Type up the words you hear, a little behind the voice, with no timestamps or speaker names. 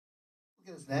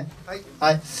ですね。はい、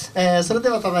はい。それで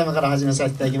はただいまから始めさせ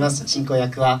ていただきます。進行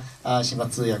役は島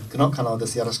通訳の加納で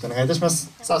す。よろしくお願いいたしま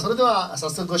す。さあ、それでは早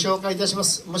速ご紹介いたしま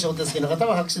す。もしお手すきの方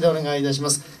は拍手でお願いいたしま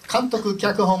す。監督、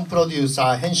脚本、プロデューサ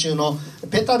ー、編集の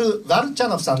ペタル・ヴァルチャ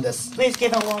ノフさんです。Please give a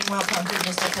warm welcome to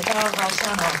Mr. Petar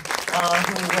Valchanov,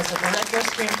 who was the director,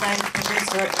 screenplay,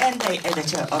 producer, and the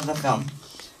editor of the film.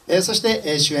 そし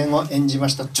て、主演を演じま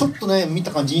した。ちょっとね、見た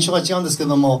感じ印象が違うんですけ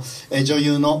ども、女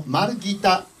優のマルギ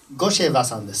タ・ゴシェヴァ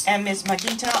さんです。And Ms.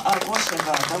 Margita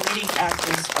Gosheva, the leading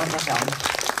actress of the film.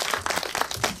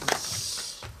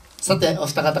 さて、お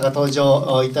二方が登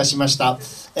場いたしました。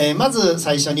まず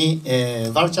最初に、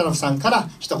ヴァルチャノフさんから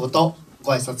一言ご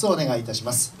挨拶をお願いいたし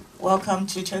ます。Welcome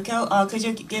to Tokyo. Could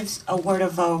you give a word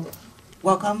of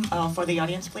welcome for the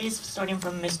audience, please, starting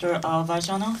from Mr.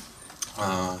 Valchanov?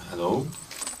 Hello.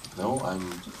 Hello, I'm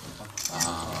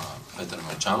Petar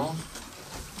Valchanov,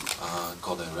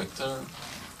 co-director,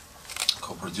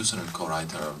 co-producer and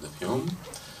co-writer of the film.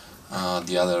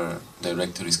 The other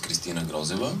director is Kristina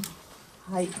Grozeva.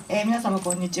 はい、皆様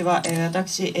こんにちは。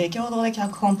私、共同で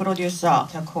脚本プロデューサ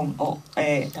ー、脚本を、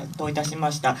担当いたし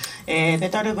ました、ペ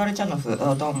タル・バルチャノフ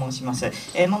と申します。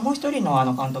もう一人の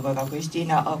監督がクリスティー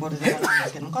ナ・ゴルゼバなんで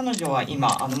すけども、彼女は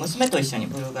今娘と一緒に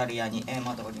ブルガリアに、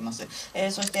まだおります。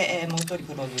そして、もう一人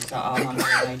プロデューサー、マ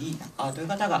ルギタという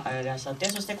方がいらっしゃって、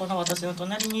そしてこの私の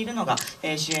隣にいるのが、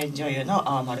主演女優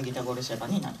のマルギタ・ゴルシェバ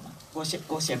になります。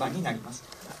ゴシェバになります。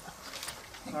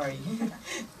Sorry.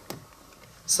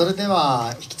 それで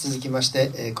は引き続きまし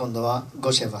て、今度は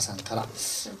ゴシェバさんから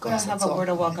ご挨拶をお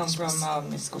願いします。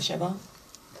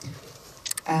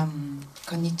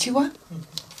こんにちは。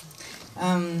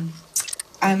I'm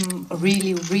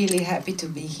really happy to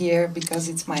be here because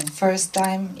it's my first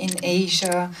time in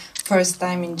Asia, first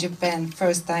time in Japan,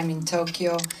 first time in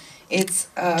Tokyo. It's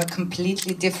a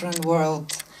completely different world,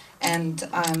 and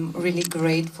I'm really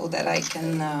grateful that I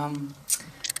can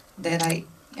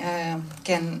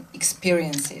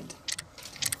experience it.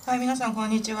 はい、皆さんこん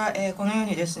にちは。このよう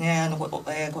にですね、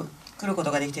来るこ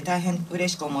とができて大変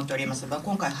嬉しく思っておりますが、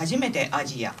今回初めてア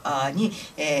ジアに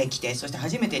来て、そして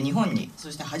初めて日本に、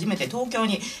そして初めて東京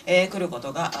に来るこ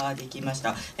とができまし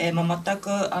た。全く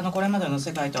これまでの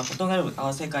世界とは異なる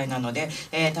世界なので、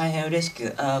大変嬉し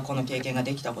くこの経験が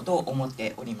できたことを思っ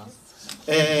ております。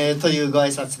というご挨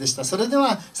拶でした。それで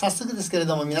は早速ですけれ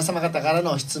ども、皆様方から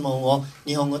の質問を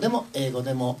日本語でも英語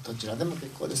でもどちらでも結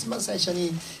構です。まず最初に、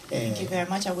Thank you very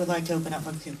much. I would like to open up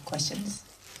for questions.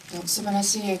 素晴ら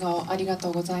しい映画をありがと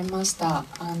うございました。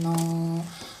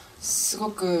すご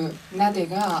くナデ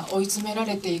が追い詰めら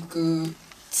れていく、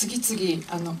次々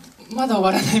まだ終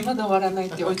わらないまだ終わらないっ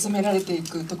て追い詰められてい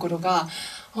くところが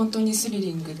本当にスリ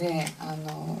リングで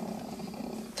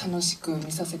楽しく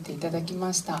見させていただき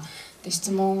ました。で、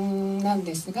質問なん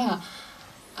ですが、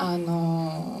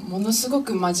ものすご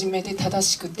く真面目で正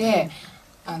しくて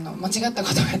間違ったこ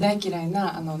とが大嫌い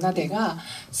なナデが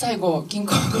最後銀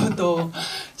行強盗を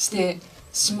して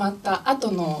しまった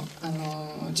後の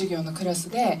授業のクラス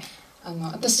で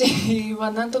私は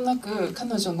なんとなく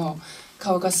彼女の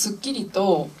顔がすっきり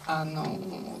と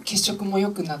血色も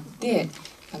良くなって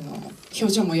表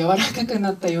情も柔らかく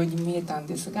なったように見えたん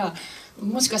ですが、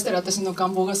もしかしたら私の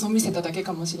願望がそう見せただけ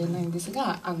かもしれないんです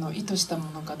が、意図したも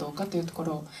のかどうかというとこ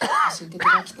ろを教えてい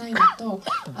ただきたいのと、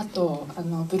あと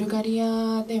ブルガリ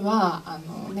アでは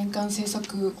年間制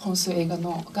作本数映画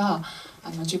のが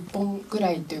10本ぐ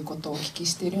らいということをお聞き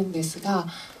しているんですが、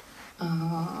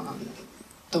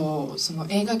その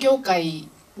映画業界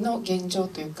の現状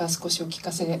というか少しお聞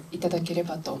かせいただけれ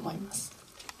ばと思います。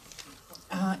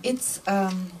It's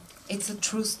a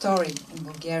true story in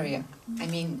Bulgaria. I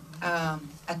mean, a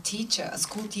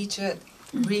school teacher,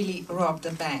 really robbed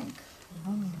a bank.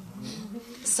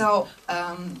 So,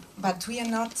 but we are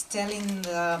not telling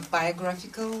the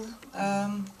biographical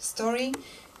story.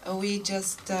 We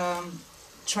just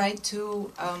try to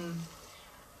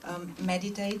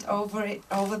meditate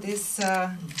over this.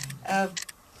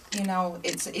 You know,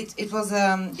 it was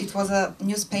a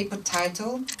newspaper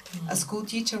title. A school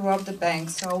teacher robbed the bank.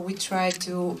 So we try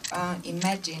to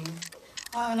imagine.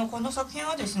 この作品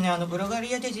はですね、ブルガ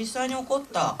リアで実際に起こっ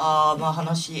た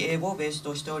話をベース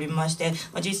としておりまして、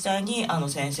実際に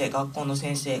学校の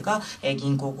先生が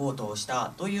銀行強盗をし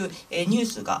たというニュー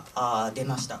スが出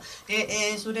ました。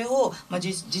で、それを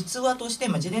実話として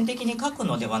自伝的に書く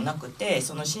のではなくて、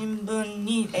その新聞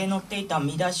に載っていた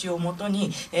見出しをもと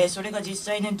に、それが実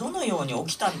際ねどのように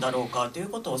起きたんだろうかという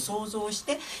ことを想像し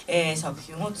て作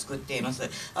品を作っています。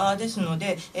ですの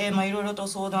で、いろいろと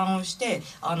相談をして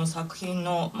作品品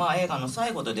の、映画の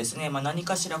最後でですね、何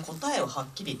かしら答えをはっ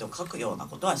きりと書くような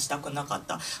ことはしたくなかっ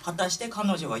た。果たして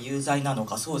彼女は有罪なの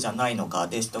かそうじゃないのか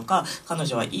ですとか、彼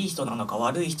女はいい人なのか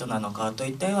悪い人なのかと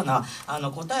いったような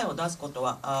答えを出すこと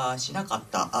はしなかっ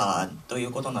たとい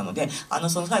うことなので、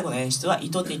その最後の演出は意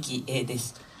図的で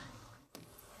す。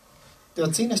では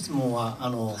次の質問は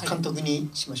監督に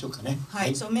しましょうかね。は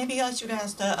い。So maybe I should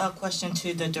ask a question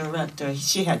to the director.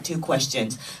 She had two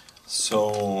questions.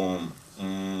 So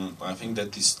I think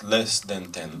that is less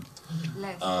than 10.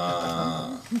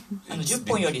 10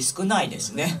本より少ないで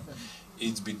すね。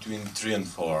It's between 3 and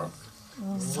 4.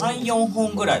 3、4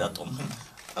本ぐらいだと思う。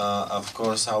Of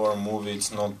course, our movie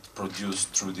is not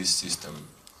produced through this system.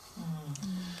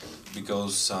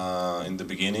 Because in the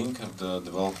beginning of the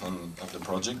development of the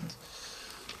project,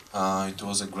 it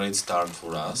was a great start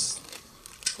for us.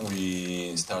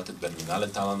 We started Berlinale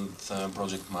Talent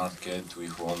Project Market. We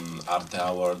won Arte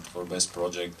Award for Best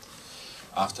Project.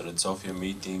 After the Sofia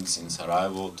meetings in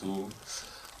Sarajevo too.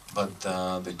 But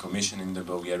the commission in the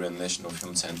Bulgarian National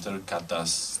Film Center cut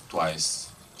us twice.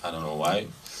 I don't know why.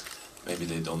 Maybe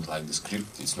they don't like the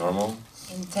script. It's normal.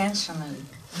 Intentionally.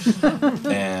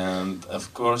 And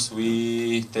of course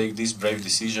we take this brave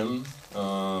decision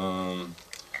to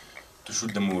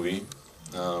shoot the movie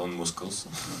on muscles,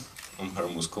 on her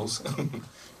muscles.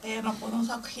 この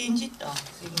作品自体、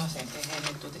すいません、で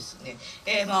すね、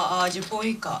10本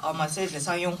以下、せいぜい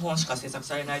3、4本しか制作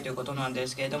されないということなんで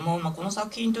すけれども、この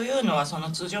作品というのはその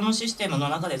通常のシステムの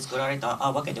中で作られた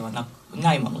わけでは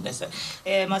ないものです。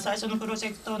最初のプロジ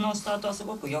ェクトのスタートはす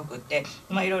ごくよくて、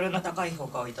いろいろな高い評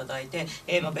価をいただいて、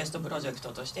ベストプロジェクト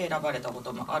として選ばれたこ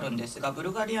ともあるんですが、ブ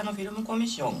ルガリアのフィルムコミッ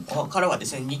ションからはで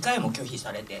すね、2回も拒否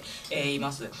されてい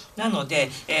ます。なの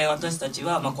で、私たち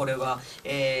はこれは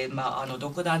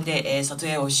独断で撮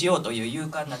影をしようという勇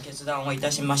敢な決断をい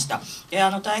たしました。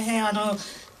大変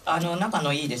仲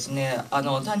のいいですね、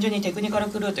単純にテクニカ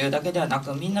ルクルーというだけではな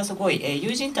く、みんなすごい、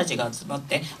友人たちが集まっ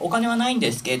て、お金はないん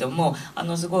ですけれども、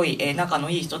すごい、仲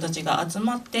のいい人たちが集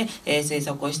まって、制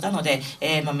作をしたので、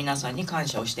皆さんに感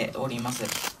謝をしております。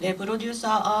でプロデュー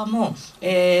サーも、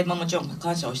もちろん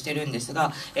感謝をしてるんです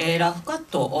が、ラフカッ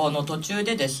トの途中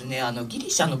でですね、ギ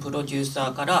リシャのプロデューサ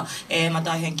ーから、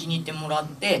大変気に入ってもらっ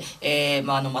て、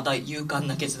また勇敢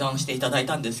な決断をしていただい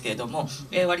たんですけれども、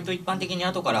割と一般的に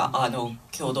後から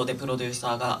共同でプロデューサ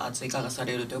ーが追加がさ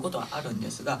れるということはあるん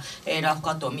ですが、ラフ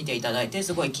カットを見ていただいて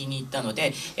すごい気に入ったの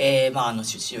で、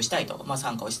出資をしたいと、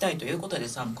参加をしたいということで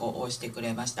参考をしてく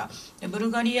れました。でブ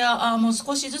ルガリアも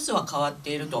少しずつは変わっ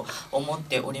ていると思っ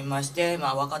ておりまして、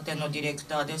若手のディレク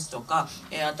ターですとか、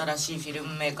新しいフィル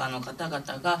ムメーカーの方々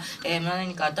が、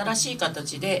何か新しい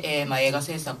形で、映画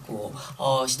制作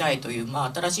をしたいという、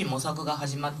新しい模索が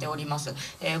始まっております。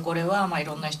これはい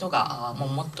ろんな人が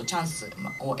もっとチャンス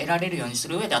を得られるようにす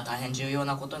る上では大変重要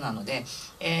なことなので、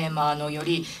よ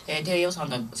り、低予算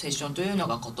のセッションというの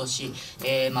が今年、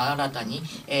新たに、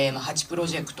8プロ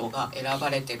ジェクトが選ば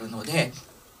れているので、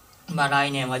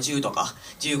来年は10とか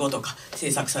15とか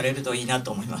制作されるといいな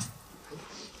と思います。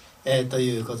と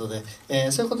いうことで、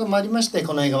そういうこともありまして、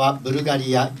この映画はブルガ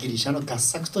リア・ギリシャの合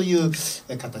作という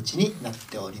形になっ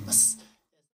ております。